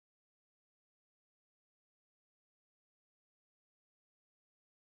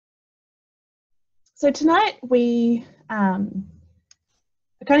So tonight we are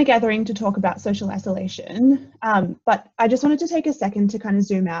kind of gathering to talk about social isolation, but I just wanted to take a second to kind of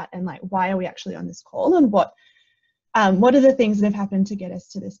zoom out and like, why are we actually on this call, and what are the things that have happened to get us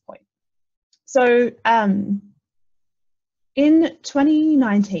to this point? So in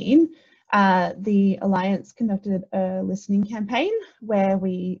 2019, the Alliance conducted a listening campaign where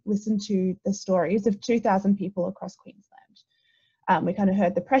we listened to the stories of 2,000 people across Queensland. We kind of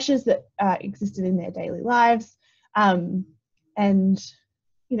heard the pressures that existed in their daily lives, and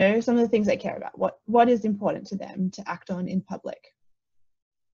you know, some of the things they care about, what is important to them to act on in public.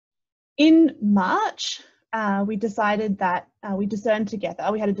 In March, we decided that we discerned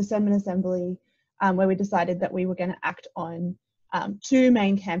together. We had a discernment assembly where we decided that we were going to act on two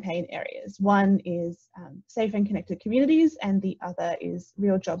main campaign areas. One is safe and connected communities, and the other is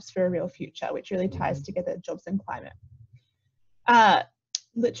real jobs for a real future, which really ties together jobs and climate.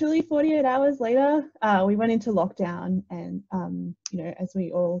 Literally 48 hours later, we went into lockdown, and you know, as we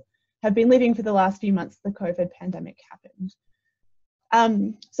all have been living for the last few months, the COVID pandemic happened.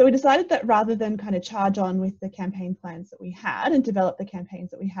 So we decided that rather than kind of charge on with the campaign plans that we had and develop the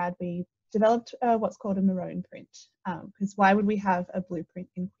campaigns that we had, we developed what's called a maroon print, because why would we have a blueprint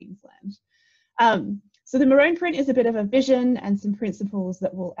in Queensland? So the maroon print is a bit of a vision and some principles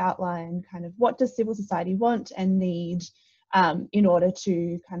that will outline kind of what does civil society want and need in order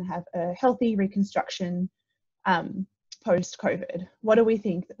to kind of have a healthy reconstruction post-COVID. What do we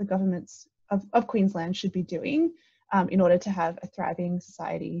think that the governments of Queensland should be doing in order to have a thriving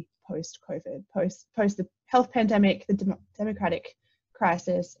society post-COVID, post the health pandemic, the democratic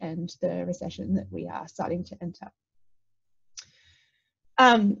crisis, and the recession that we are starting to enter?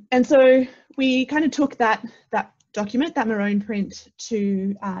 And so we kind of took that document, that maroon print,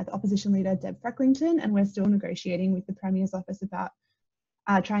 to the opposition leader Deb Frecklington, and we're still negotiating with the Premier's office about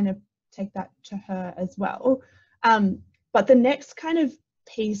trying to take that to her as well. But the next kind of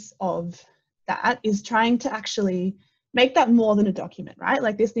piece of that is trying to actually make that more than a document, right?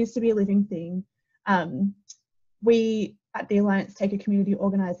 Like, this needs to be a living thing. We at the Alliance take a community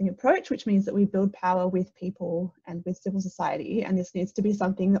organising approach, which means that we build power with people and with civil society, and this needs to be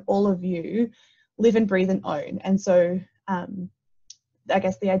something that all of you live and breathe and own. And so I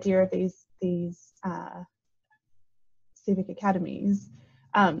guess the idea of these civic academies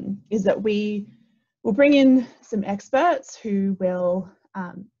is that we will bring in some experts who will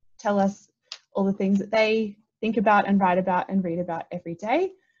tell us all the things that they think about and write about and read about every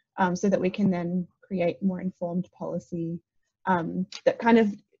day, so that we can then create more informed policy that kind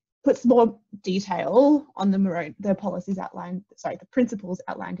of puts more detail on the policies outlined, sorry, the principles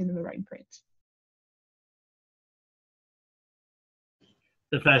outlined in the maroon print.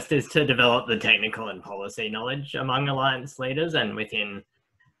 The first is to develop the technical and policy knowledge among Alliance leaders and within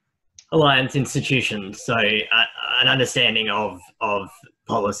Alliance institutions. So an understanding of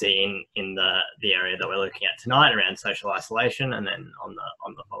policy in the area that we're looking at tonight around social isolation, and then on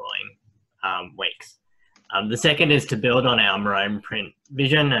the following weeks. The second is to build on our maroon print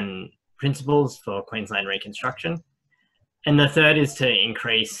vision and principles for Queensland reconstruction. And the third is to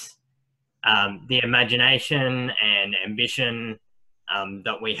increase the imagination and ambition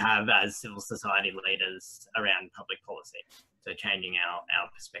that we have as civil society leaders around public policy. So changing our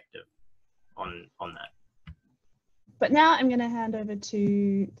perspective on that. But now I'm going to hand over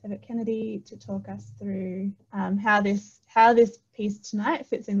to David Kennedy to talk us through how this piece tonight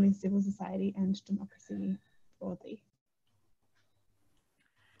fits in with civil society and democracy broadly.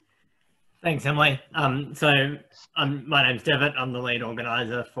 Thanks, Emily. So my name's Devitt. I'm the lead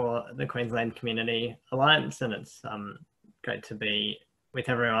organiser for the Queensland Community Alliance, and it's great to be with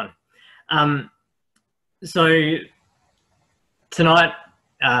everyone. So tonight,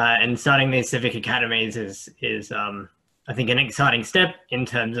 and starting these civic academies is I think an exciting step in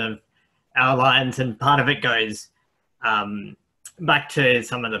terms of our alliance, and part of it goes back to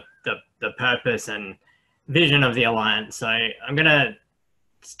some of the purpose and vision of the alliance. So I'm going to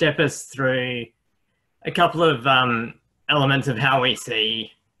step us through a couple of elements of how we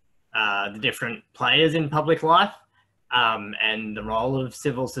see the different players in public life and the role of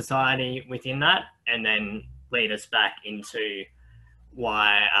civil society within that, and then lead us back into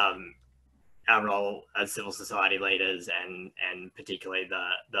why our role as civil society leaders and particularly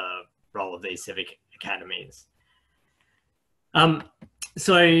the role of these civic academies.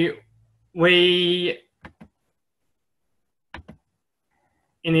 So we,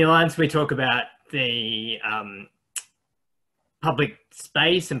 in the Alliance, we talk about the public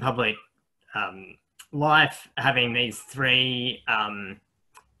space and public life having these three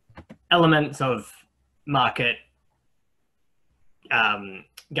elements of market,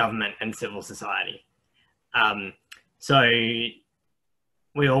 government and civil society. So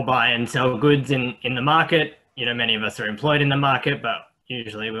we all buy and sell goods in the market. You know, many of us are employed in the market, but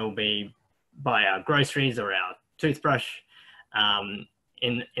usually we'll buy our groceries or our toothbrush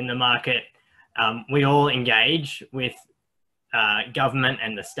in the market. We all engage with government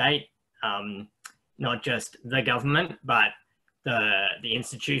and the state, not just the government, but the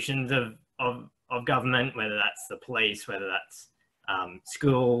institutions of government, whether that's the police, whether that's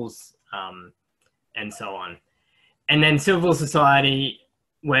schools, and so on. And then civil society,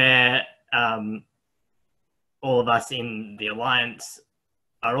 where all of us in the Alliance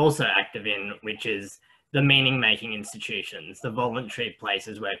are also active in, which is the meaning-making institutions, the voluntary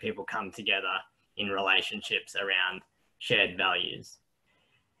places where people come together in relationships around shared values.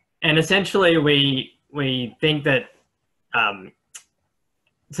 And essentially we think that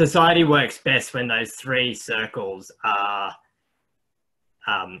society works best when those three circles are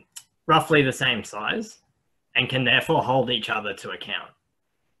roughly the same size and can therefore hold each other to account.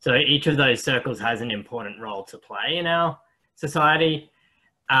 So each of those circles has an important role to play in our society.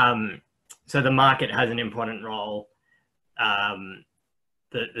 So the market has an important role,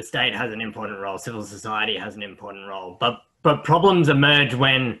 the state has an important role, civil society has an important role, but problems emerge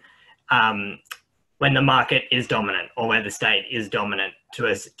when the market is dominant or where the state is dominant to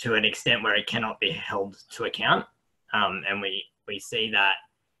an extent where it cannot be held to account. And we see that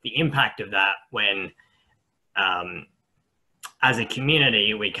the impact of that when as a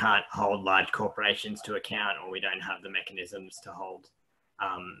community, we can't hold large corporations to account, or we don't have the mechanisms to hold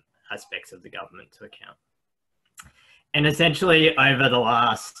aspects of the government to account. And essentially over the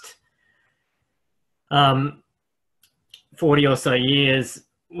last 40 or so years,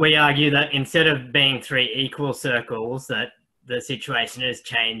 we argue that instead of being three equal circles, that the situation has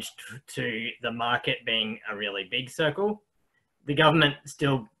changed to the market being a really big circle, the government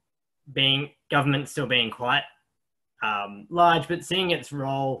still being quite large, but seeing its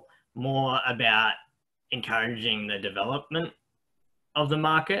role more about encouraging the development of the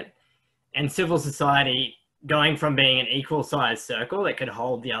market, and civil society going from being an equal sized circle that could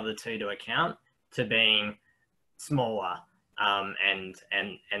hold the other two to account to being smaller and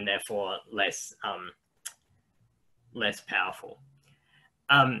therefore less powerful.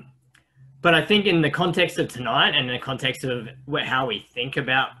 But I think in the context of tonight and in the context of how we think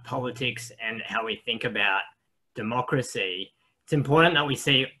about politics and how we think about democracy, it's important that we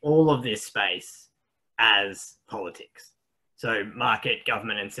see all of this space as politics. So market,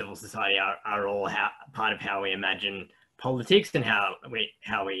 government and civil society are all part of how we imagine politics and how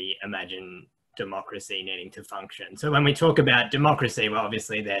we imagine democracy needing to function. So when we talk about democracy, we're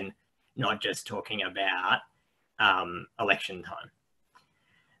obviously then not just talking about election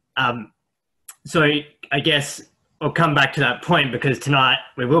time. So I guess I'll come back to that point, because tonight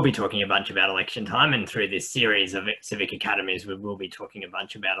we will be talking a bunch about election time, and through this series of Civic Academies, we will be talking a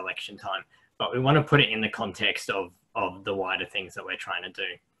bunch about election time, but we want to put it in the context of the wider things that we're trying to do.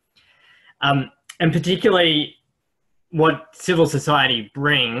 And particularly what civil society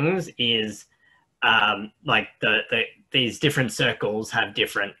brings is like these different circles have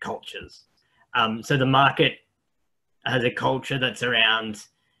different cultures. So the market has a culture that's around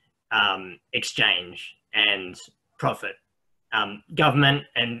exchange and profit. Government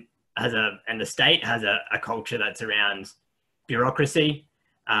and the state has a culture that's around bureaucracy,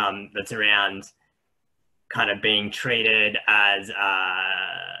 that's around kind of being treated as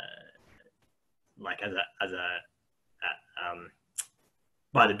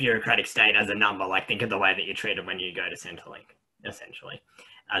by the bureaucratic state as a number. Like, think of the way that you're treated when you go to Centrelink, essentially,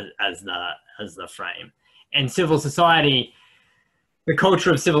 as the frame. And civil society, the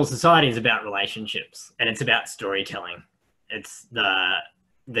culture of civil society is about relationships, and it's about storytelling. It's the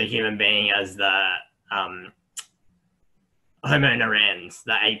human being as the Homo neurens,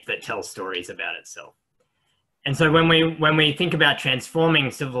 the ape that tells stories about itself. And so when we think about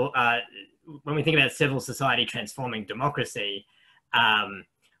transforming civil society transforming democracy,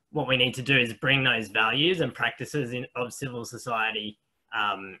 what we need to do is bring those values and practices of civil society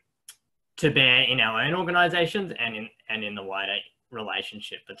to bear in our own organisations and in the wider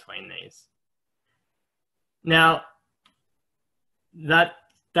relationship between these. Now, that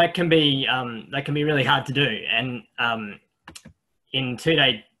can be really hard to do, and in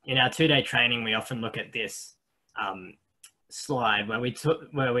our two-day training, we often look at this slide where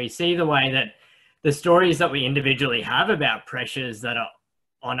we see the way that the stories that we individually have about pressures that are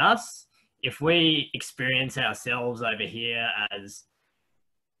on us, if we experience ourselves over here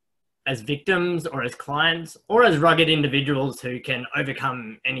as victims or as clients or as rugged individuals who can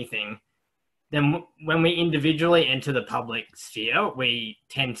overcome anything, then when we individually enter the public sphere, we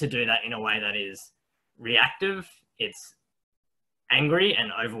tend to do that in a way that is reactive, it's angry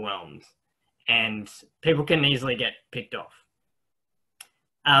and overwhelmed, and people can easily get picked off.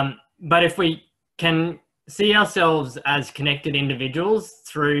 But if we can see ourselves as connected individuals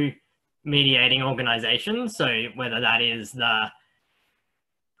through mediating organisations, so whether that is the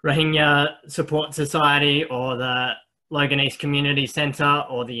Rohingya Support Society or the Logan East Community Centre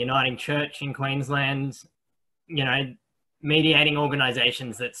or the Uniting Church in Queensland, you know, mediating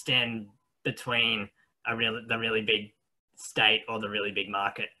organisations that stand between the really big state or the really big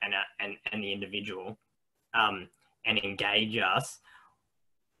market and the individual, and engage us.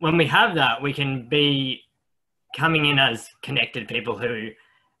 When we have that, we can be coming in as connected people who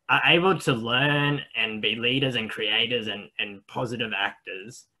are able to learn and be leaders and creators and positive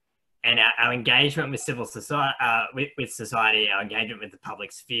actors. And our engagement with civil society, with society, our engagement with the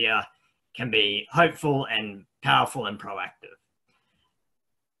public sphere can be hopeful and powerful and proactive.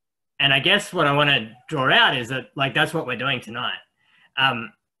 And I guess what I want to draw out is that, like, that's what we're doing tonight.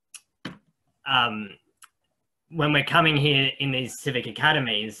 When we're coming here in these civic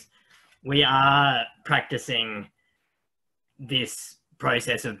academies, we are practicing this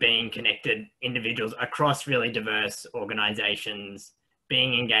process of being connected individuals across really diverse organisations,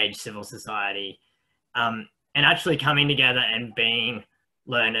 being engaged civil society, and actually coming together and being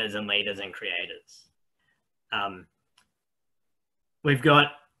learners and leaders and creators.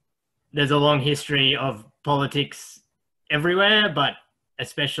 There's a long history of politics everywhere, but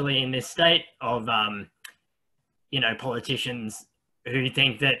especially in this state of, you know, politicians who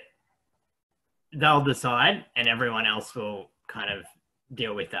think that they'll decide and everyone else will kind of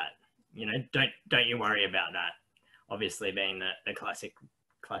deal with that. You know, don't you worry about that. Obviously being the classic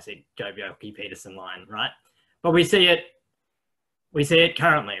Joe Bjelke-Peterson line, right? But we see it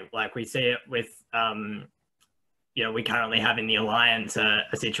currently. Like, we see it with, you know, we currently have in the Alliance a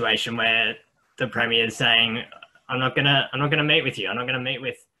situation where the Premier is saying, I'm not gonna meet with you. I'm not gonna meet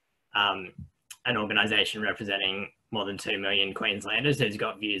with an organisation representing more than 2 million Queenslanders who's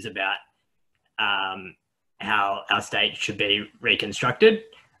got views about how our state should be reconstructed.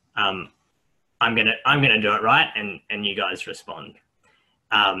 I'm gonna do it right, and you guys respond.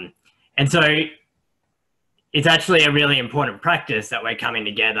 And so it's actually a really important practice that we're coming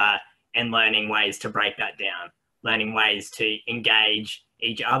together and learning ways to break that down, learning ways to engage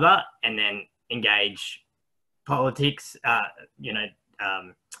each other and then engage politics, you know,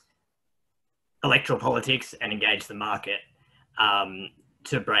 electoral politics, and engage the market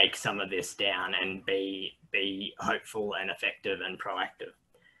to break some of this down and be hopeful and effective and proactive.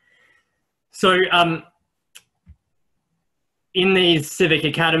 So in these civic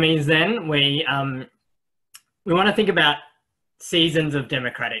academies then, we want to think about seasons of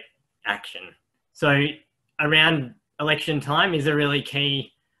democratic action. So around election time is a really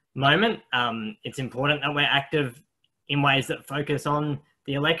key moment. It's important that we're active in ways that focus on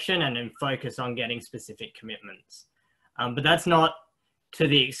the election and then focus on getting specific commitments. But that's not to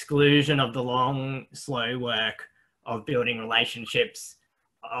the exclusion of the long, slow work of building relationships,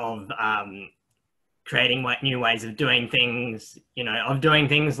 of creating new ways of doing things, you know, of doing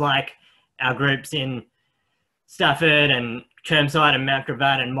things like our groups in Stafford and Chermside and Mount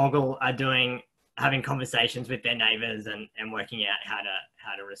Gravatt and Moggill are doing, having conversations with their neighbours and working out how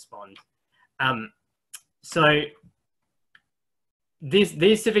to respond. So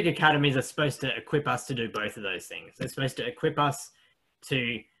these civic academies are supposed to equip us to do both of those things. They're supposed to equip us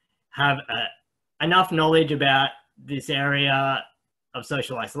to have enough knowledge about this area of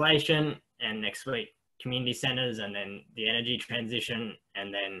social isolation, and next week community centres, and then the energy transition,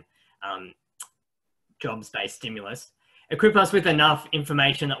 and then jobs-based stimulus. Equip us with enough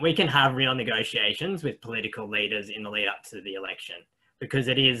information that we can have real negotiations with political leaders in the lead up to the election, because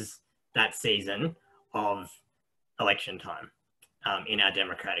it is that season of election time in our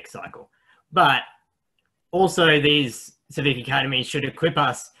democratic cycle. But also these civic academies should equip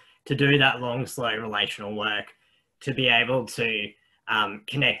us to do that long, slow relational work, to be able to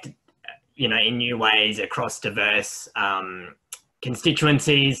connect, you know, in new ways across diverse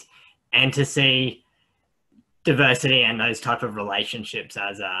constituencies, and to see diversity and those type of relationships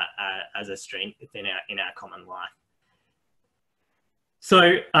as a strength in our common life.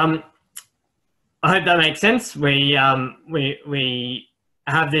 So I hope that makes sense. We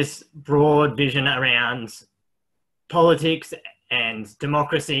have this broad vision around politics and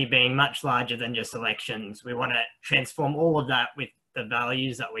democracy being much larger than just elections. We want to transform all of that with the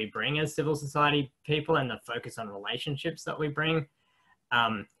values that we bring as civil society people and the focus on relationships that we bring.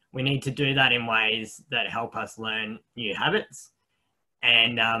 We need to do that in ways that help us learn new habits,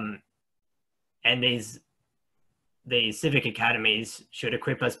 and these civic academies should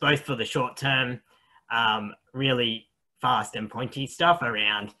equip us both for the short term really fast and pointy stuff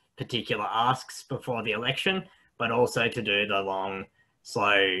around particular asks before the election, but also to do the long,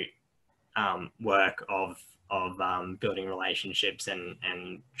 slow work of building relationships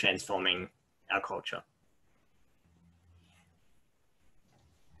and transforming our culture.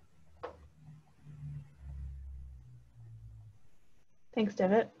 Thanks,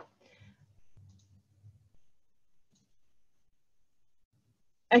 Devitt.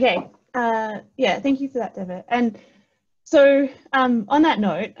 Okay, yeah, thank you for that, Devitt. And so on that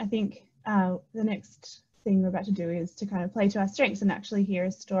note, I think the next thing we're about to do is to kind of play to our strengths and actually hear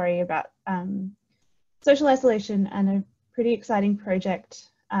a story about social isolation and a pretty exciting project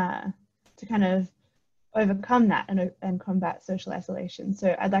to kind of overcome that and combat social isolation.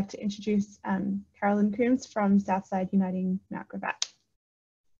 So I'd like to introduce Carolyn Coombs from Southside Uniting Mount Gravatt.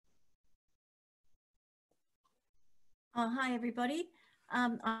 Hi everybody,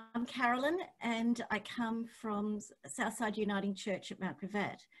 I'm Carolyn and I come from Southside Uniting Church at Mount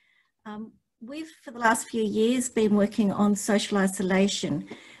Gravatt. We've for the last few years been working on social isolation,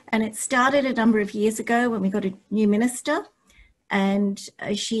 and it started a number of years ago when we got a new minister, and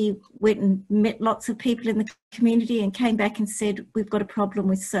she went and met lots of people in the community and came back and said, we've got a problem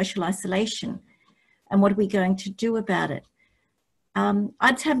with social isolation and what are we going to do about it?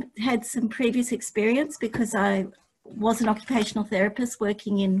 I'd had some previous experience because I was an occupational therapist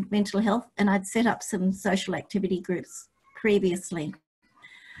working in mental health, and I'd set up some social activity groups previously.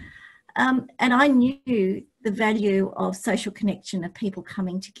 And I knew the value of social connection, of people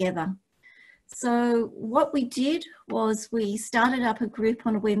coming together. So what we did was we started up a group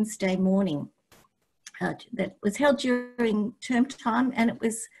on a Wednesday morning that was held during term time, and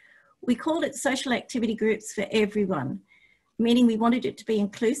we called it social activity groups for everyone, meaning we wanted it to be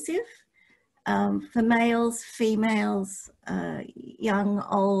inclusive for males, females, young,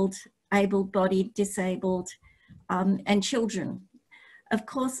 old, able-bodied, disabled, and children. Of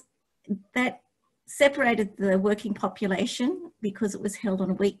course, that separated the working population because it was held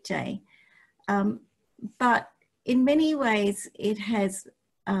on a weekday. But in many ways, it has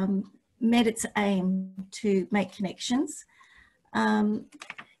met its aim to make connections.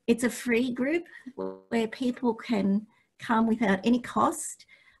 It's a free group where people can come without any cost.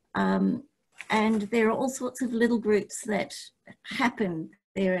 And there are all sorts of little groups that happen.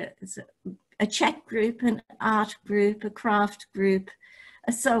 There is a chat group, an art group, a craft group,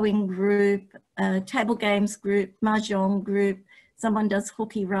 a sewing group, a table games group, mahjong group, someone does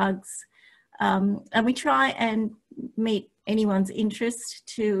hooky rugs. And we try and meet anyone's interest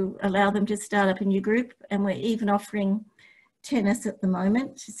to allow them to start up a new group. And we're even offering tennis at the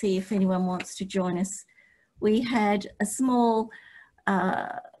moment to see if anyone wants to join us. We had a small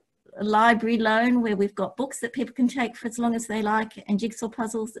library loan where we've got books that people can take for as long as they like, and jigsaw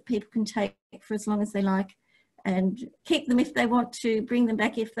puzzles that people can take for as long as they like, and keep them if they want to, bring them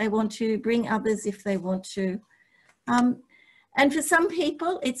back if they want to, bring others if they want to. And for some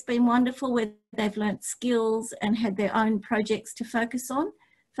people, it's been wonderful where they've learnt skills and had their own projects to focus on.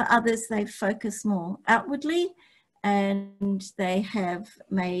 For others, they've focused more outwardly, and they have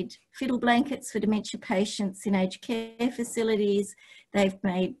made fiddle blankets for dementia patients in aged care facilities. They've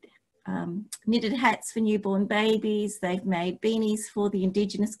made knitted hats for newborn babies. They've made beanies for the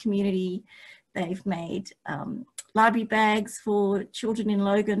Indigenous community. They've made library bags for children in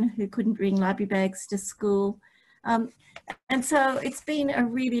Logan who couldn't bring library bags to school. And so it's been a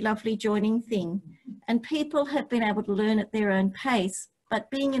really lovely joining thing. And people have been able to learn at their own pace,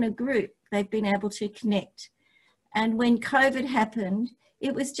 but being in a group, they've been able to connect. And when COVID happened,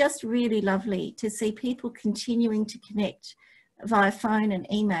 it was just really lovely to see people continuing to connect via phone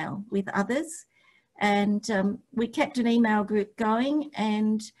and email with others. And we kept an email group going,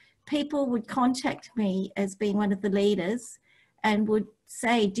 and people would contact me as being one of the leaders and would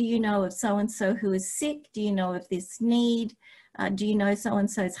say, do you know of so-and-so who is sick? Do you know of this need? Do you know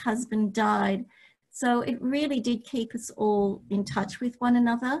so-and-so's husband died? So it really did keep us all in touch with one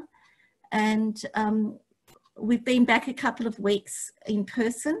another. And we've been back a couple of weeks in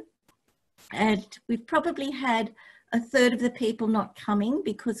person, and we've probably had a third of the people not coming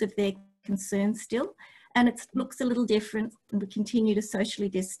because of their concerns still. And it looks a little different, and we continue to socially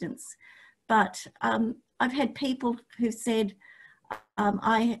distance. But I've had people who said,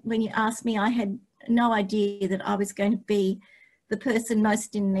 when you asked me, I had no idea that I was going to be the person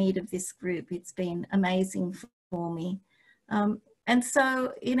most in need of this group. It's been amazing for me. And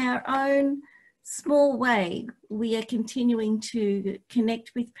so in our own small way, we are continuing to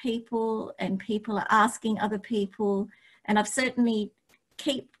connect with people, and people are asking other people. And I've certainly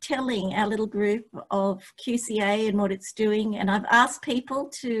keep telling our little group of QCA and what it's doing. And I've asked people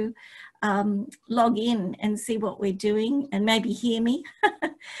to log in and see what we're doing and maybe hear me.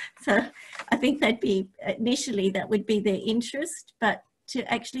 So I think that'd be, initially that would be their interest, but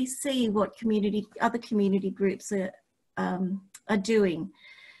to actually see what other community groups are doing.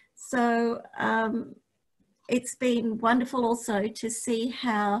 So it's been wonderful also to see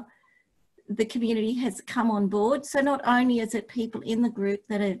how the community has come on board. So not only is it people in the group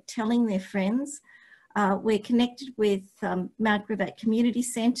that are telling their friends, we're connected with Mount Gravatt Community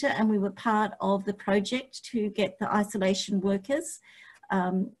Centre, and we were part of the project to get the isolation workers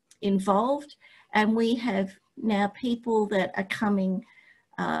involved. And we have now people that are coming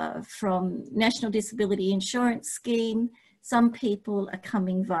from National Disability Insurance Scheme. Some people are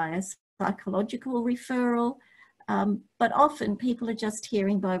coming via psychological referral, but often people are just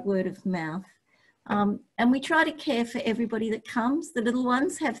hearing by word of mouth. And we try to care for everybody that comes. The little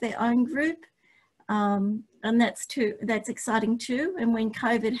ones have their own group, and that's exciting too. And when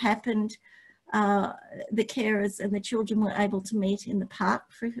COVID happened, the carers and the children were able to meet in the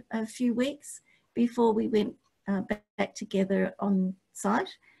park for a few weeks before we went back together on site.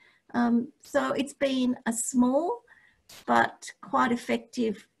 So it's been a small but quite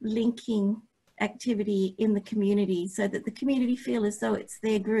effective linking activity in the community, so that the community feel as though it's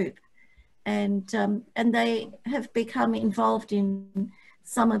their group, and they have become involved in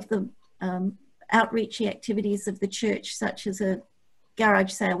some of the outreachy activities of the church, such as a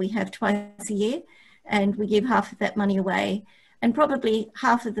garage sale we have twice a year, and we give half of that money away, and probably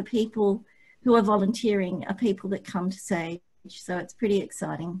half of the people who are volunteering are people that come to Sage, so it's pretty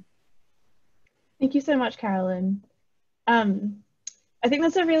exciting. Thank you so much, Carolyn. I think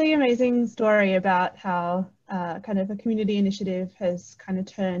that's a really amazing story about how kind of a community initiative has kind of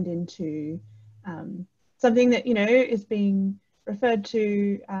turned into something that, you know, is being referred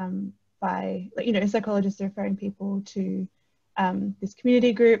to by, you know, psychologists are referring people to this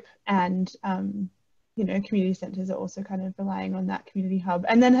community group, and you know, community centres are also kind of relying on that community hub,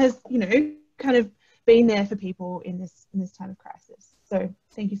 and then has, you know, kind of been there for people in this time of crisis. So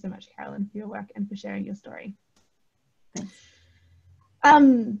thank you so much, Carolyn, for your work and for sharing your story. Thanks.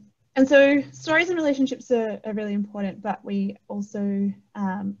 And so stories and relationships are really important, but we also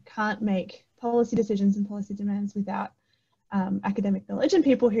can't make policy decisions and policy demands without academic knowledge and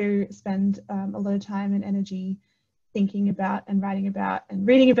people who spend a lot of time and energy thinking about and writing about and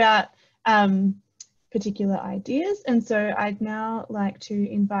reading about particular ideas. And so I'd now like to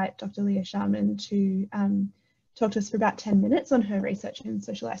invite Dr. Leah Sharman to talk to us for about 10 minutes on her research in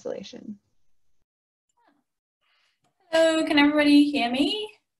social isolation. Hello, can everybody hear me?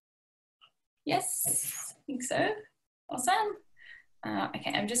 Yes, I think so. Awesome.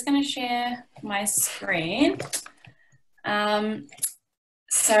 Okay, I'm just going to share my screen.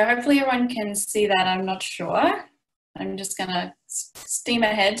 So hopefully everyone can see that. I'm not sure. I'm just going to steam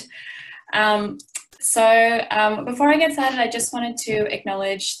ahead. Before I get started, I just wanted to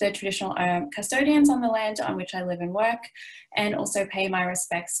acknowledge the traditional custodians on the land on which I live and work, and also pay my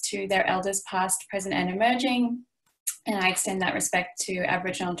respects to their elders past, present and emerging. And I extend that respect to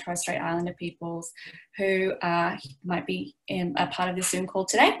Aboriginal and Torres Strait Islander peoples who might be a part of this Zoom call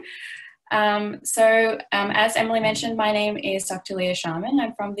today. As Emily mentioned, my name is Dr. Leah Sharman.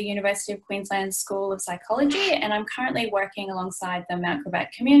 I'm from the University of Queensland School of Psychology, and I'm currently working alongside the Mount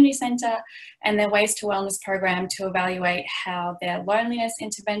Gravatt Community Centre and their Ways to Wellness program to evaluate how their loneliness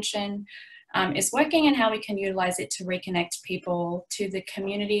intervention is working and how we can utilise it to reconnect people to the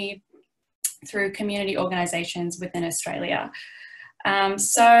community through community organisations within Australia.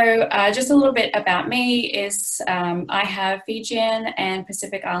 Just a little bit about me is I have Fijian and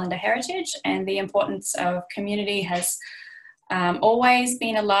Pacific Islander heritage, and the importance of community has always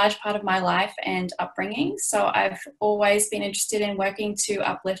been a large part of my life and upbringing. So I've always been interested in working to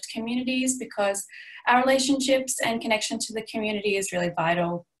uplift communities because our relationships and connection to the community is really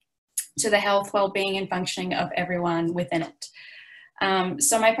vital to the health, well-being and functioning of everyone within it.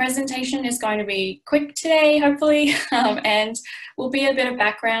 So my presentation is going to be quick today, hopefully, and will be a bit of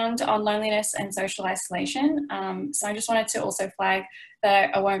background on loneliness and social isolation. So I just wanted to also flag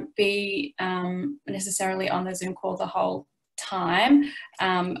that I won't be necessarily on the Zoom call the whole time,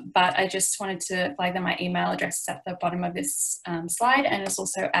 but I just wanted to flag that my email address is at the bottom of this slide, and it's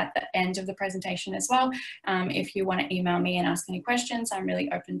also at the end of the presentation as well. If you want to email me and ask any questions, I'm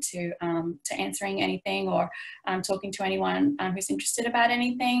really open to answering anything or talking to anyone who's interested about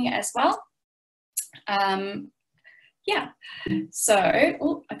anything as well. Yeah, so I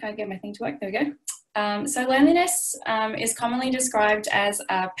can't get my thing to work, there we go. So loneliness is commonly described as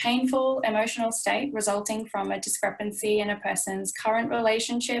a painful emotional state resulting from a discrepancy in a person's current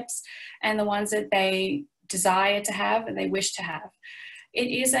relationships and the ones that they desire to have and they wish to have. It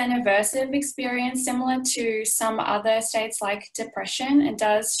is an aversive experience similar to some other states like depression, and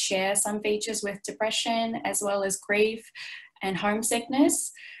does share some features with depression as well as grief and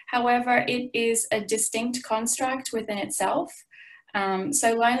homesickness. However, it is a distinct construct within itself.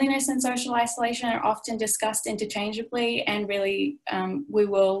 So loneliness and social isolation are often discussed interchangeably, and really we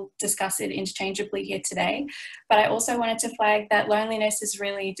will discuss it interchangeably here today. But I also wanted to flag that loneliness is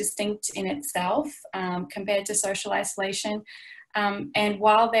really distinct in itself compared to social isolation. And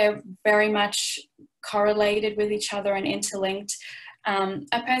while they're very much correlated with each other and interlinked,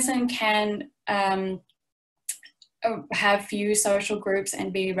 a person can have few social groups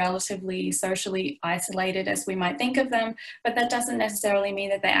and be relatively socially isolated as we might think of them, but that doesn't necessarily mean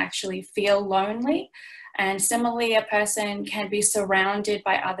that they actually feel lonely. And similarly, a person can be surrounded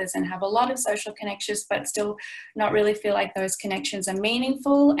by others and have a lot of social connections, but still not really feel like those connections are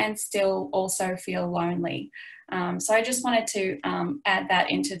meaningful, and still also feel lonely. So I just wanted to add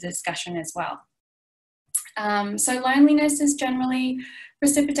that into the discussion as well. So loneliness is generally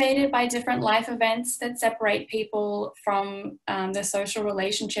precipitated by different life events that separate people from the social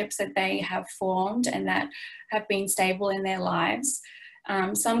relationships that they have formed and that have been stable in their lives.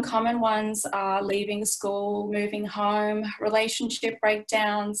 Some common ones are leaving school, moving home, relationship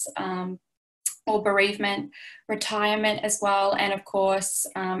breakdowns, or bereavement, retirement as well, and of course,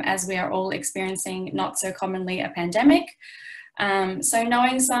 as we are all experiencing, not so commonly, a pandemic. So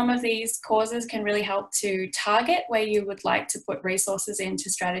knowing some of these causes can really help to target where you would like to put resources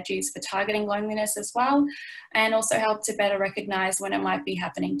into strategies for targeting loneliness as well, and also help to better recognise when it might be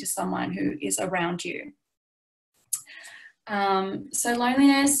happening to someone who is around you. So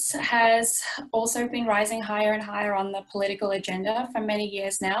loneliness has also been rising higher and higher on the political agenda for many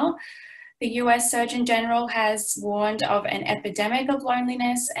years now. The US Surgeon General has warned of an epidemic of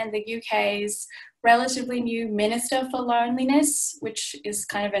loneliness, and the UK's relatively new Minister for Loneliness, which is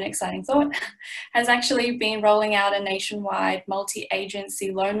kind of an exciting thought, has actually been rolling out a nationwide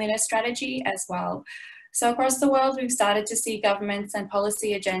multi-agency loneliness strategy as well. So across the world, we've started to see governments and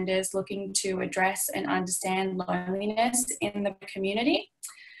policy agendas looking to address and understand loneliness in the community.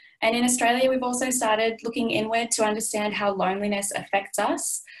 And in Australia, we've also started looking inward to understand how loneliness affects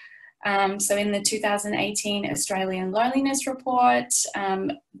us. So in the 2018 Australian Loneliness Report,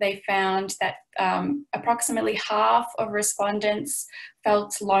 they found that approximately half of respondents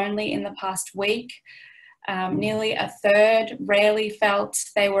felt lonely in the past week. Nearly a third rarely felt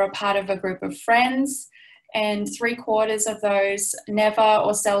they were a part of a group of friends, and 3/4 of those never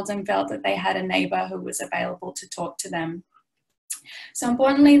or seldom felt that they had a neighbour who was available to talk to them. So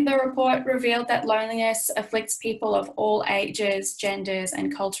importantly, the report revealed that loneliness afflicts people of all ages, genders,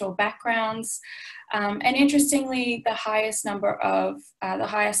 and cultural backgrounds. And interestingly, the highest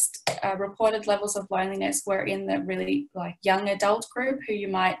reported levels of loneliness were in the really young adult group, who you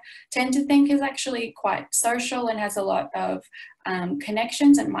might tend to think is actually quite social and has a lot of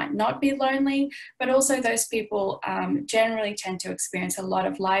connections and might not be lonely, but also those people generally tend to experience a lot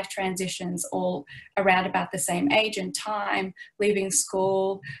of life transitions all around about the same age and time, leaving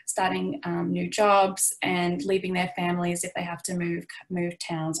school, starting new jobs, and leaving their families if they have to move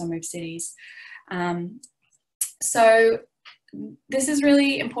towns or move cities. So this is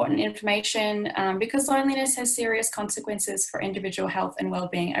really important information because loneliness has serious consequences for individual health and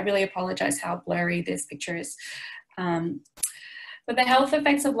well-being. I really apologise how blurry this picture is. But the health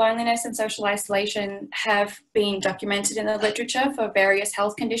effects of loneliness and social isolation have been documented in the literature for various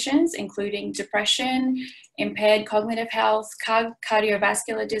health conditions, including depression, impaired cognitive health,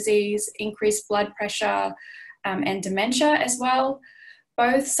 cardiovascular disease, increased blood pressure, and dementia as well.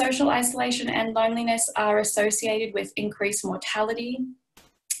 Both social isolation and loneliness are associated with increased mortality,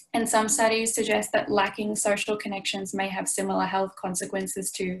 and some studies suggest that lacking social connections may have similar health consequences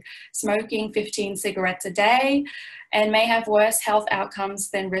to smoking 15 cigarettes a day, and may have worse health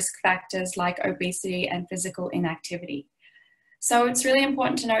outcomes than risk factors like obesity and physical inactivity. So it's really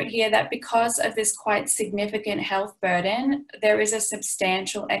important to note here that because of this quite significant health burden, there is a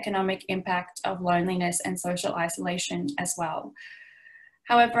substantial economic impact of loneliness and social isolation as well.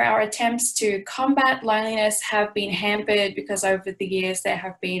 However, our attempts to combat loneliness have been hampered because over the years there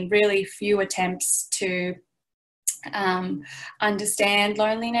have been really few attempts to understand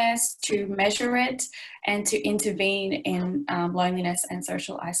loneliness, to measure it, and to intervene in loneliness and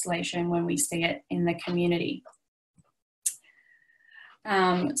social isolation when we see it in the community.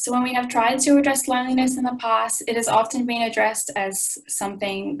 So when we have tried to address loneliness in the past, it has often been addressed as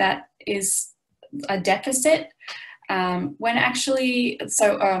something that is a deficit. When actually,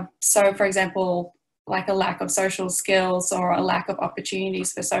 so for example, like a lack of social skills or a lack of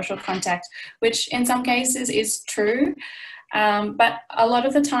opportunities for social contact, which in some cases is true. But a lot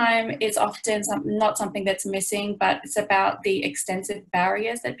of the time it's often not something that's missing, but it's about the extensive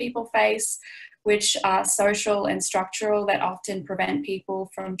barriers that people face, which are social and structural, that often prevent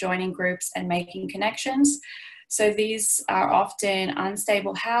people from joining groups and making connections. So these are often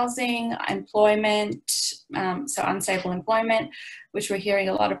unstable housing, employment, so unstable employment, which we're hearing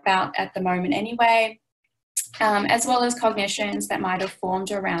a lot about at the moment anyway, as well as cognitions that might have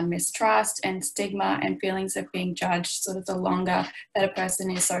formed around mistrust and stigma and feelings of being judged sort of the longer that a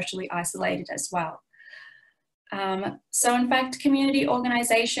person is socially isolated as well. So in fact, community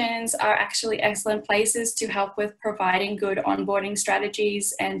organisations are actually excellent places to help with providing good onboarding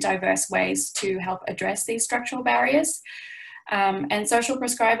strategies and diverse ways to help address these structural barriers. And social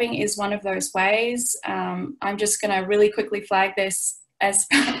prescribing is one of those ways. I'm just going to really quickly flag this as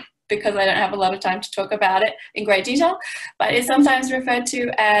because I don't have a lot of time to talk about it in great detail, but it's sometimes referred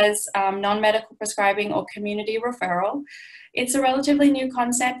to as non-medical prescribing or community referral. It's a relatively new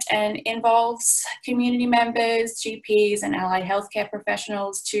concept and involves community members, GPs and allied healthcare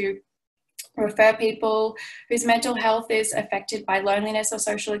professionals to refer people whose mental health is affected by loneliness or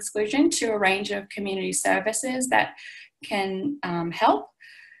social exclusion to a range of community services that can help.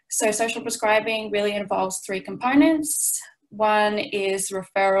 So social prescribing really involves three components. One is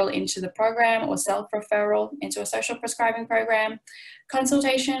referral into the program or self-referral into a social prescribing program,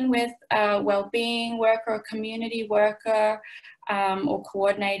 consultation with a wellbeing worker or community worker or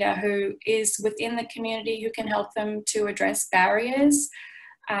coordinator who is within the community who can help them to address barriers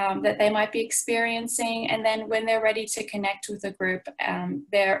that they might be experiencing. And then when they're ready to connect with a group,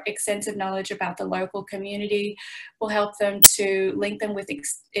 their extensive knowledge about the local community will help them to link them with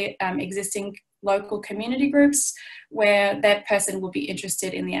existing local community groups where that person will be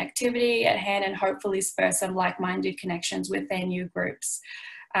interested in the activity at hand and hopefully spur some like-minded connections with their new groups.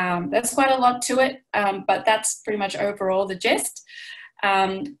 There's quite a lot to it, but that's pretty much overall the gist.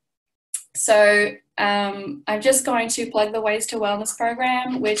 So I'm just going to plug the Ways to Wellness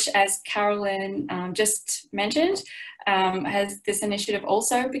program, which, as Carolyn just mentioned, has this initiative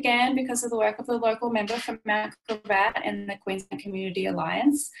also began because of the work of the local member from Mount Gravatt and the Queensland Community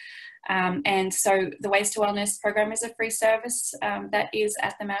Alliance. And so the Ways to Wellness program is a free service that is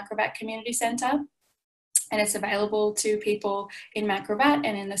at the Mount Gravatt Community Centre, and it's available to people in Mount Gravatt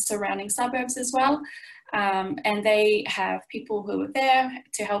and in the surrounding suburbs as well. And they have people who are there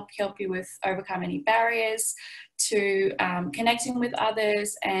to help you with overcome any barriers, to connecting with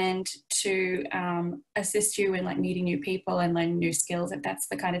others, and to assist you in like meeting new people and learning new skills if that's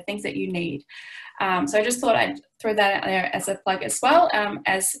the kind of things that you need. So I just thought I'd throw that out there as a plug as well,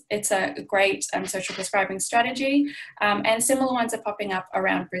 as it's a great social prescribing strategy, and similar ones are popping up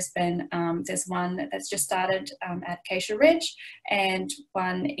around Brisbane. There's one that's just started at Acacia Ridge and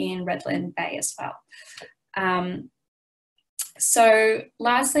one in Redland Bay as well. So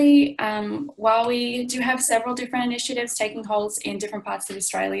lastly, while we do have several different initiatives taking hold in different parts of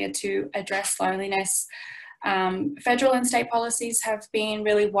Australia to address loneliness, federal and state policies have been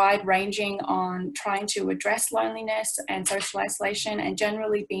really wide-ranging on trying to address loneliness and social isolation, and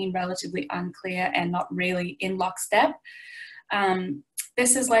generally being relatively unclear and not really in lockstep.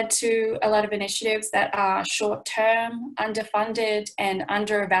 This has led to a lot of initiatives that are short-term, underfunded and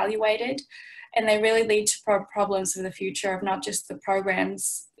under-evaluated, and they really lead to problems for the future of not just the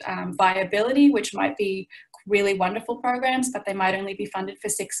program's viability, which might be really wonderful programs, but they might only be funded for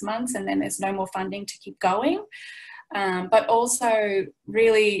 6 months and then there's no more funding to keep going. But also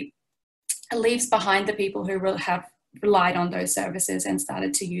really leaves behind the people who have relied on those services and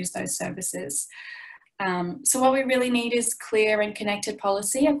started to use those services. So what we really need is clear and connected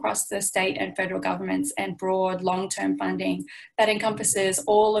policy across the state and federal governments, and broad long-term funding that encompasses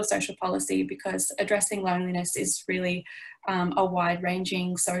all of social policy, because addressing loneliness is really a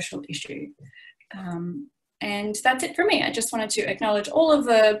wide-ranging social issue. And that's it for me. I just wanted to acknowledge all of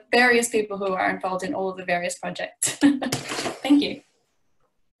the various people who are involved in all of the various projects. Thank you.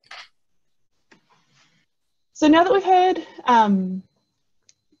 So now that we've heard a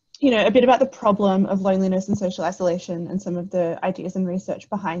bit about the problem of loneliness and social isolation and some of the ideas and research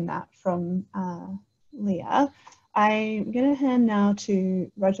behind that from Leah, I'm going to hand now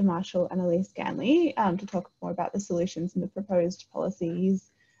to Roger Marshall and Elise Ganley to talk more about the solutions and the proposed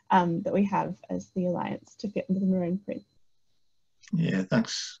policies that we have as the Alliance to fit into the Maroon Print. Yeah,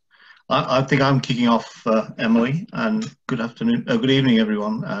 thanks. I think I'm kicking off, Emily, and good afternoon, good evening,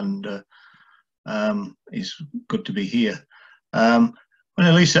 everyone, and it's good to be here. When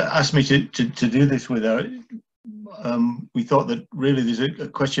Elisa asked me to do this with her, we thought that really there's a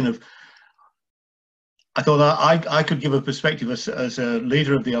question of, I thought that I could give a perspective as a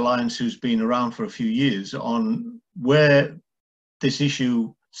leader of the Alliance who's been around for a few years on where this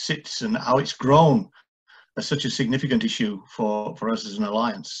issue sits and how it's grown as such a significant issue for us as an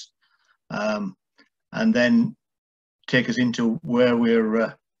alliance, and then take us into where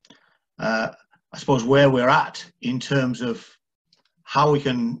we're, I suppose, where we're at in terms of how we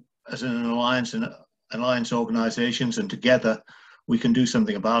can, as an alliance and alliance organisations, and together we can do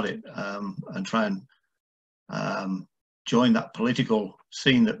something about it, and try and join that political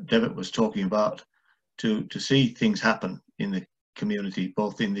scene that Devitt was talking about to see things happen in the community,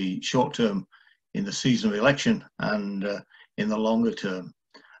 both in the short term, in the season of election, and in the longer term,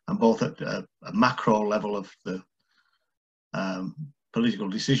 and both at a macro level of the political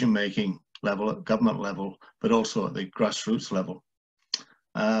decision making level, at government level, but also at the grassroots level.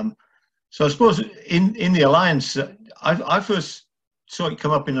 So I suppose in the alliance, I first saw it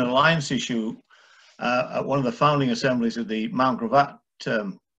come up in an alliance issue at one of the founding assemblies of the Mount Gravatt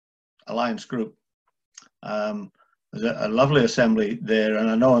alliance group. There's a lovely assembly there, and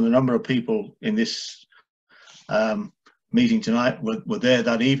I know a number of people in this meeting tonight were there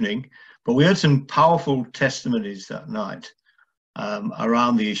that evening, but we heard some powerful testimonies that night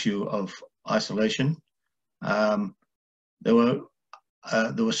around the issue of isolation. There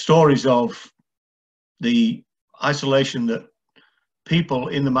were stories of the isolation that people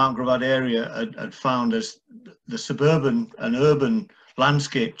in the Mount Gravatt area had found as the suburban and urban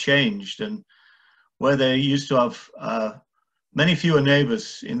landscape changed, and where they used to have many fewer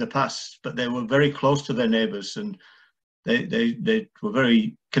neighbours in the past, but they were very close to their neighbours, and they were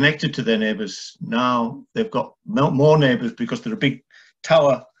very connected to their neighbours. Now they've got more neighbours because there are big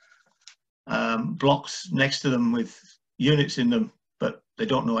tower blocks next to them with units in them, but they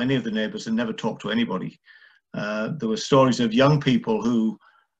don't know any of the neighbours and never talk to anybody. There were stories of young people who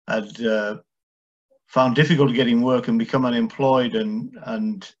had found difficulty getting work and become unemployed,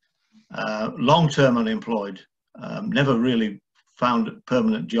 and long-term unemployed, never really found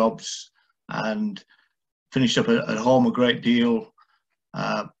permanent jobs, and finished up at home a great deal,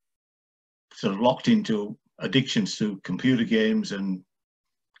 sort of locked into addictions to computer games and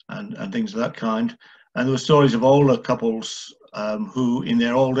things of that kind. And there were stories of older couples who, in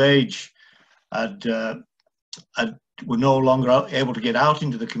their old age, were no longer able to get out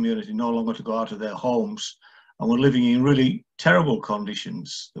into the community, no longer to go out of their homes, and were living in really terrible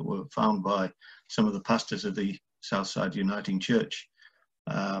conditions that were found by some of the pastors of the Southside Uniting Church.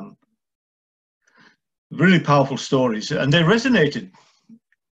 Really powerful stories, and they resonated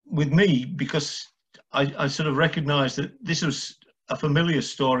with me because I sort of recognised that this was a familiar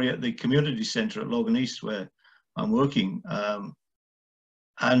story at the community centre at Logan East, where I'm working.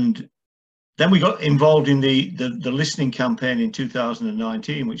 And then we got involved in the listening campaign in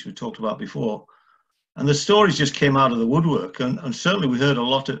 2019, which we talked about before. And the stories just came out of the woodwork. And certainly we heard a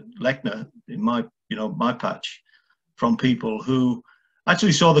lot at Lechner, in my patch, from people who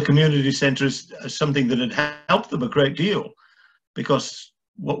actually saw the community centre as something that had helped them a great deal. Because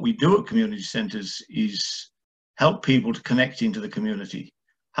what we do at community centres is help people to connect into the community,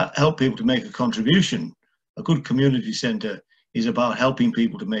 help people to make a contribution. A good community centre is about helping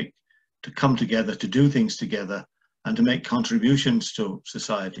people to come together, to do things together, and to make contributions to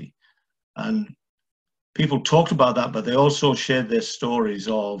society. And people talked about that, but they also shared their stories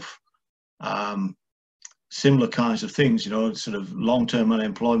of similar kinds of things, sort of long-term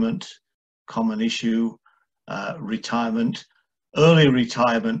unemployment, common issue, retirement, early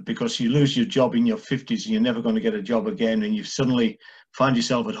retirement, because you lose your job in your 50s and you're never going to get a job again, and you suddenly find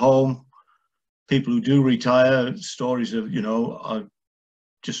yourself at home. People who do retire, stories of, are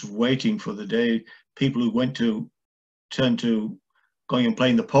just waiting for the day. People who turn to going and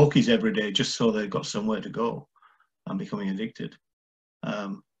playing the pokies every day just so they've got somewhere to go, and becoming addicted.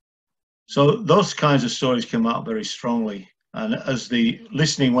 So those kinds of stories came out very strongly. And as the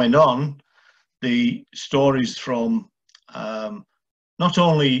listening went on, the stories from not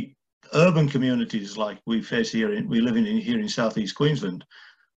only urban communities like we face here, we live in here in southeast Queensland,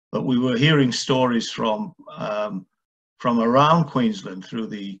 but we were hearing stories from around Queensland through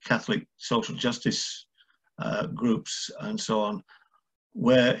the Catholic social justice groups and so on,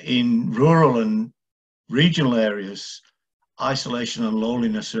 where in rural and regional areas, isolation and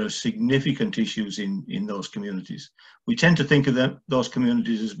loneliness are significant issues in those communities. We tend to think of those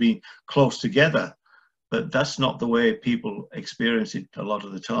communities as being close together, but that's not the way people experience it a lot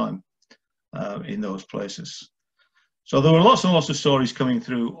of the time in those places. So there were lots and lots of stories coming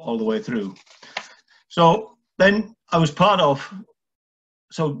through all the way through. So then I was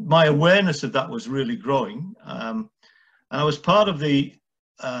so my awareness of that was really growing. And I was part of the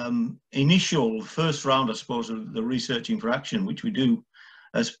initial first round, I suppose, of the Researching for Action, which we do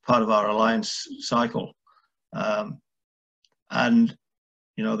as part of our Alliance cycle. and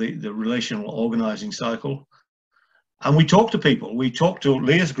you know, the relational organising cycle. And we talk to people. We talk to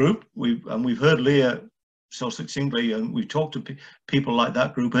Leah's group. We've heard Leah so succinctly, and we talked to people like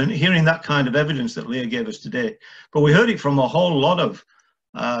that group, and hearing that kind of evidence that Leah gave us today. But we heard it from a whole lot of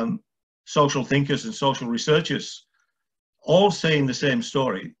social thinkers and social researchers, all saying the same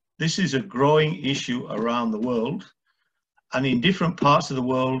story. This is a growing issue around the world, and in different parts of the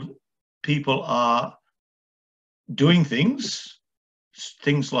world, people are doing things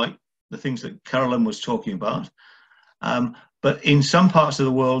like the things that Carolyn was talking about. But in some parts of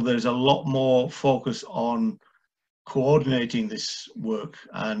the world, there's a lot more focus on coordinating this work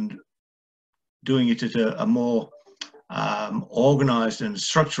and doing it at a more organized and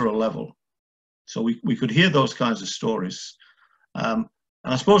structural level. So we could hear those kinds of stories. And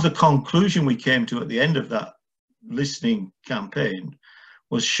I suppose the conclusion we came to at the end of that listening campaign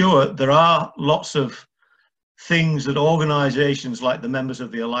was, sure, there are lots of things that organizations like the members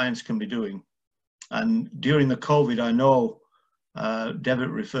of the Alliance can be doing. And during the COVID, I know Devitt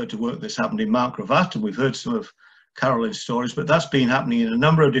referred to work that's happened in Mount Gravatt, and we've heard some of Carolyn's stories, but that's been happening in a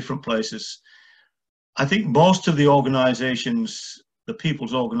number of different places. I think most of the organizations, the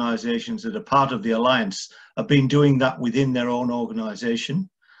people's organizations that are part of the Alliance, have been doing that within their own organization,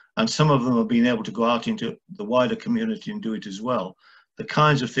 and some of them have been able to go out into the wider community and do it as well. The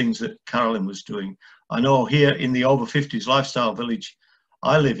kinds of things that Carolyn was doing. I know here in the over 50s lifestyle village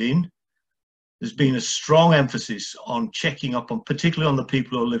I live in, there's been a strong emphasis on checking up on, particularly on the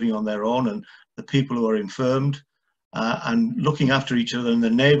people who are living on their own and the people who are infirmed, and looking after each other and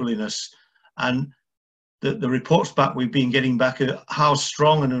enabling us. And the reports back we've been getting back are how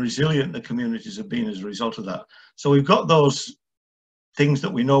strong and resilient the communities have been as a result of that. So we've got those things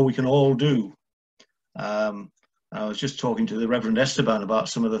that we know we can all do. I was just talking to the Reverend Esteban about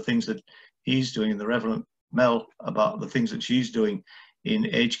some of the things that he's doing, and the Reverend Mel about the things that she's doing in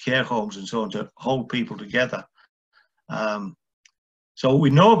aged care homes and so on, to hold people together. So we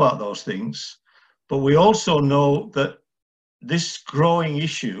know about those things, but we also know that this growing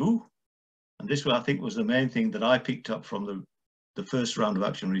issue, and this I think was the main thing that I picked up from the first round of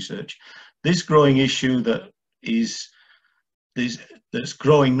action research, this growing issue that's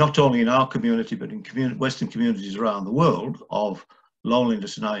growing not only in our community, but in Western communities around the world, of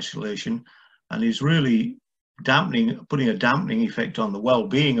loneliness and isolation, and is really putting a dampening effect on the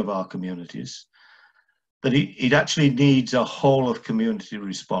well-being of our communities, that it actually needs a whole of community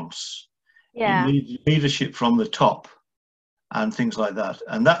response. Yeah. It needs leadership from the top and things like that.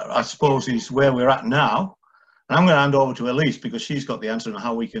 And that, I suppose, is where we're at now. And I'm going to hand over to Elise, because she's got the answer on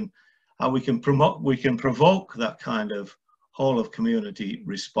how we can provoke that kind of whole of community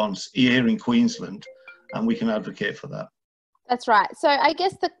response here in Queensland, and we can advocate for that. That's right. So I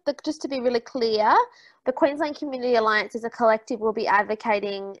guess just to be really clear, the Queensland Community Alliance as a collective will be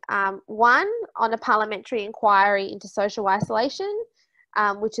advocating, one, on a parliamentary inquiry into social isolation,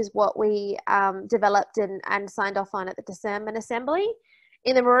 which is what we developed and signed off on at the Discernment Assembly.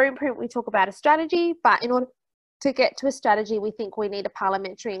 In the Maroon Print, we talk about a strategy, but in order to get to a strategy, we think we need a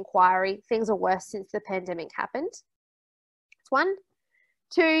parliamentary inquiry. Things are worse since the pandemic happened. That's one.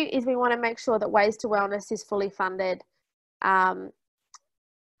 Two is we want to make sure that Ways to Wellness is fully funded at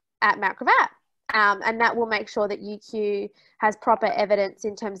Mount Gravatt. And that will make sure that UQ has proper evidence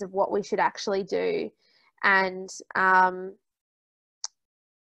in terms of what we should actually do, and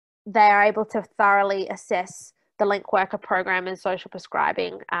they are able to thoroughly assess the link worker program and social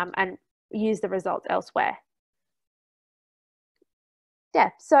prescribing, and use the results elsewhere. Yeah,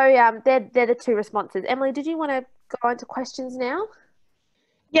 so they're the two responses. Emily, did you want to go on to questions now?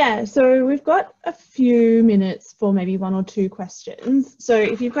 Yeah, so we've got a few minutes for maybe one or two questions. So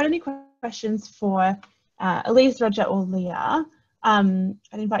if you've got any questions for Elise, Roger or Leah, I'd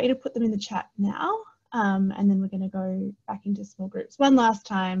invite you to put them in the chat now, and then we're going to go back into small groups one last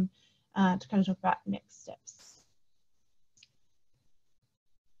time to kind of talk about next steps.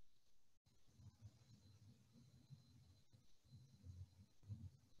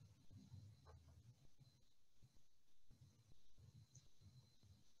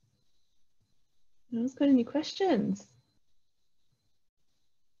 No one's got any questions?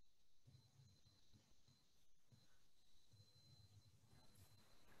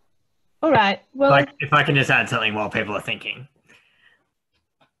 All right. Well, if I can just add something while people are thinking.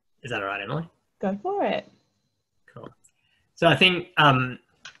 Is that all right, Emily? Go for it. Cool. So I think part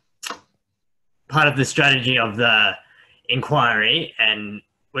of the strategy of the inquiry, and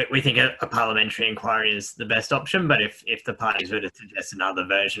we think a parliamentary inquiry is the best option, but if the parties were to suggest another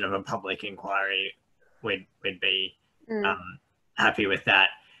version of a public inquiry, we'd be happy with that.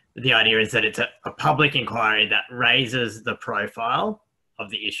 the idea is that it's a public inquiry that raises the profile of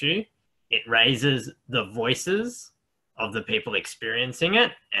the issue. It raises the voices of the people experiencing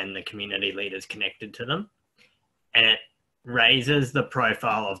it and the community leaders connected to them. And it raises the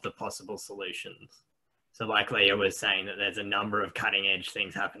profile of the possible solutions. So like Leah was saying, that there's a number of cutting edge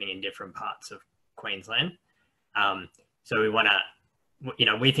things happening in different parts of Queensland. So we want to, you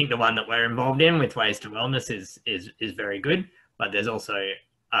know, we think the one that we're involved in with Ways to Wellness is very good, but there's also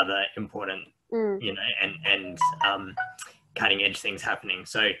other important, you know, and cutting edge things happening.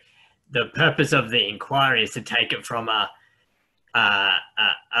 So the purpose of the inquiry is to take it from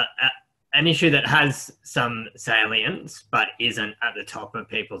an issue that has some salience but isn't at the top of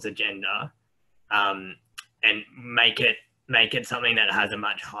people's agenda, and make it something that has a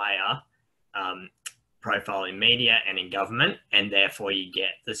much higher profile in media and in government, and therefore you get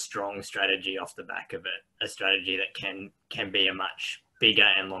the strong strategy off the back of it, a strategy that can be a much bigger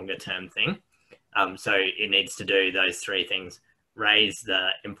and longer term thing. So it needs to do those three things: raise the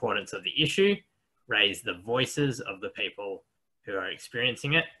importance of the issue, raise the voices of the people who are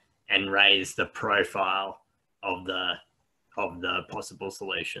experiencing it, and raise the profile of the possible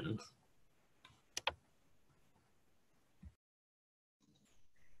solutions.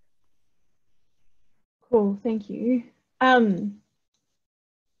 Cool, thank you.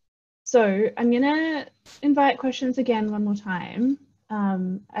 So I'm gonna invite questions again one more time.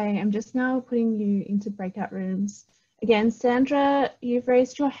 I am just now putting you into breakout rooms. Again, Sandra, you've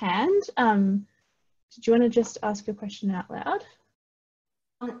raised your hand. Did you want to just ask your question out loud?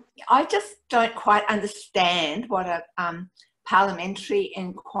 I just don't quite understand what a parliamentary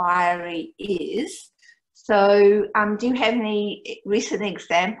inquiry is. So do you have any recent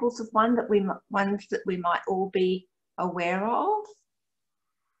examples of ones that we might all be aware of?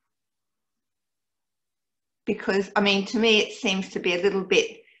 Because, I mean, to me, it seems to be a little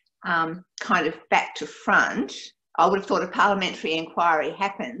bit kind of back to front. I would have thought a parliamentary inquiry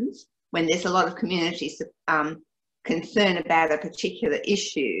happens when there's a lot of community concern about a particular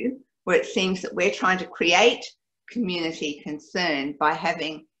issue, where it seems that we're trying to create community concern by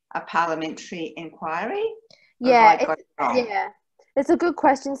having a parliamentary inquiry. Yeah, it's a good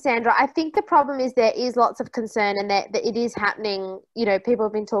question, Sandra. I think the problem is there is lots of concern, and that it is happening. You know, people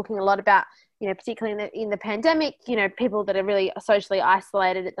have been talking a lot about, you know, particularly in the pandemic, you know, people that are really socially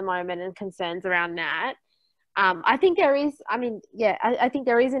isolated at the moment and concerns around that. I think there is, I think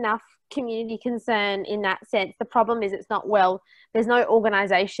there is enough community concern in that sense. The problem is there's no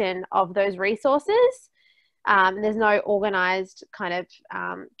organisation of those resources. There's no organised kind of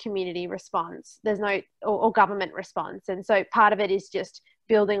community response. There's no or government response. And so part of it is just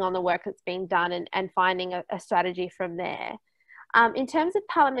building on the work that's been done and finding a strategy from there. In terms of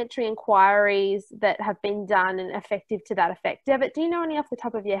parliamentary inquiries that have been done and effective to that effect, Devitt, do you know any off the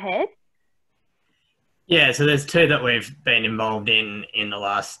top of your head? Yeah, so there's two that we've been involved in the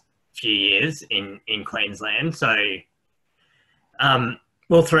last few years in Queensland. So,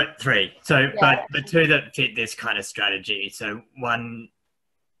 well, three. So, yeah. but two that fit this kind of strategy. So one,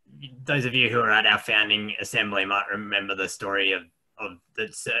 those of you who are at our founding assembly might remember the story of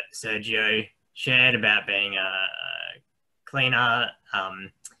that Sergio shared about being a cleaner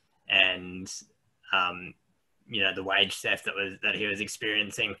and you know, the wage theft that he was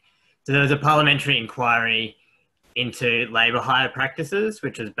experiencing. So there was a parliamentary inquiry into labour hire practices,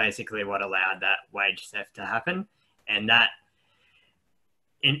 which was basically what allowed that wage theft to happen. And that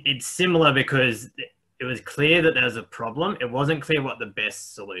it's similar because it was clear that there was a problem. It wasn't clear what the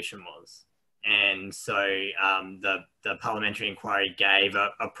best solution was. And so the parliamentary inquiry gave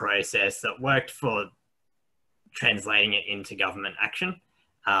a process that worked for translating it into government action.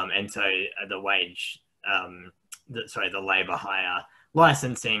 And so the labour hire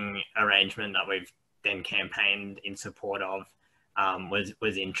licensing arrangement that we've then campaigned in support of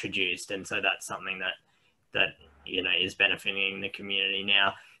was introduced. And so that's something that you know, is benefiting the community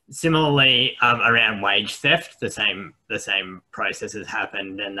now. Similarly, around wage theft, the same process has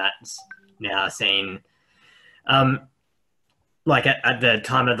happened, and that's now seen. Like at the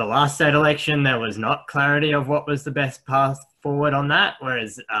time of the last state election, there was not clarity of what was the best path forward on that,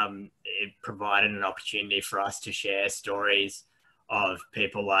 whereas it provided an opportunity for us to share stories of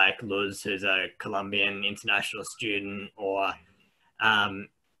people like Luz, who's a Colombian international student, or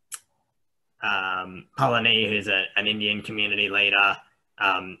Palani, who's an Indian community leader,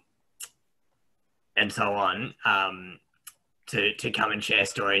 and so on, to come and share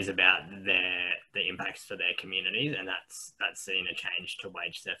stories about the impacts for their communities, and that's seen a change to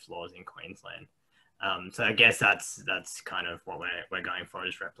wage theft laws in Queensland. So I guess that's kind of what we're going for,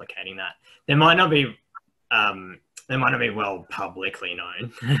 is replicating that. There might not be they might not be well publicly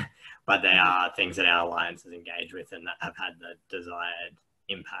known, but they are things that our alliance has engaged with and that have had the desired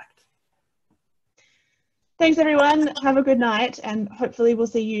impact. Thanks everyone, have a good night, and hopefully we'll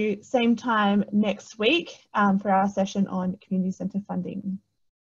see you same time next week for our session on community centre funding.